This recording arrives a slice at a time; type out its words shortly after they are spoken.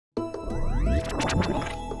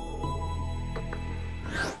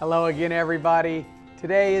Hello again, everybody.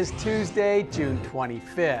 Today is Tuesday, June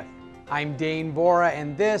 25th. I'm Dane Bora,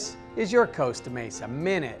 and this is your Costa Mesa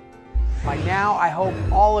Minute. By now, I hope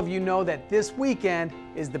all of you know that this weekend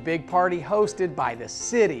is the big party hosted by the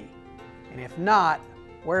city. And if not,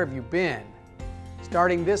 where have you been?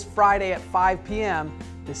 Starting this Friday at 5 p.m.,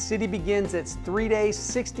 the city begins its 3-day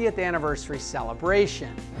 60th anniversary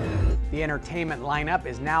celebration. The entertainment lineup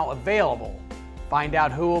is now available. Find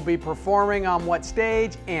out who will be performing on what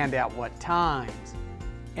stage and at what times.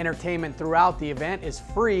 Entertainment throughout the event is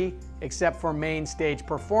free except for main stage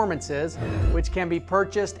performances, which can be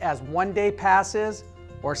purchased as one-day passes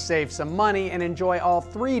or save some money and enjoy all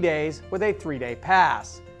 3 days with a 3-day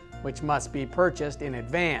pass, which must be purchased in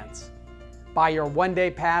advance. Buy your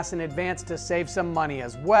one-day pass in advance to save some money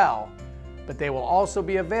as well, but they will also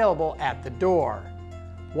be available at the door.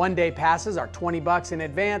 One-day passes are $20 in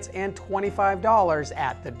advance and $25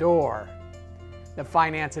 at the door. The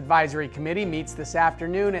Finance Advisory Committee meets this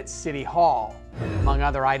afternoon at City Hall. Among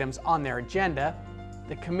other items on their agenda,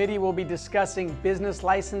 the committee will be discussing business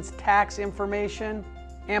license tax information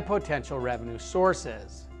and potential revenue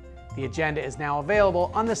sources. The agenda is now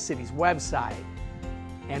available on the city's website.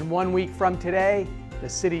 And 1 week from today, the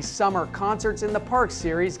city's Summer Concerts in the Park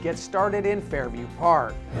series gets started in Fairview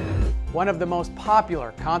Park. One of the most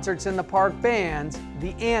popular Concerts in the Park bands,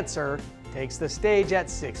 The Answer, takes the stage at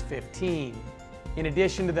 6:15. In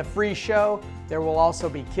addition to the free show, there will also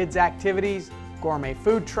be kids' activities, gourmet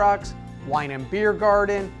food trucks, wine and beer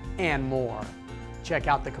garden, and more. Check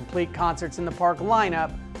out the complete Concerts in the Park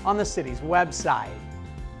lineup on the city's website.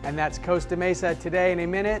 And that's Costa Mesa Today in a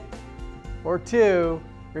minute or two.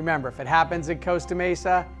 Remember, if it happens in Costa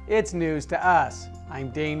Mesa, it's news to us. I'm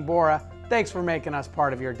Dane Bora. Thanks for making us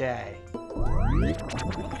part of your day.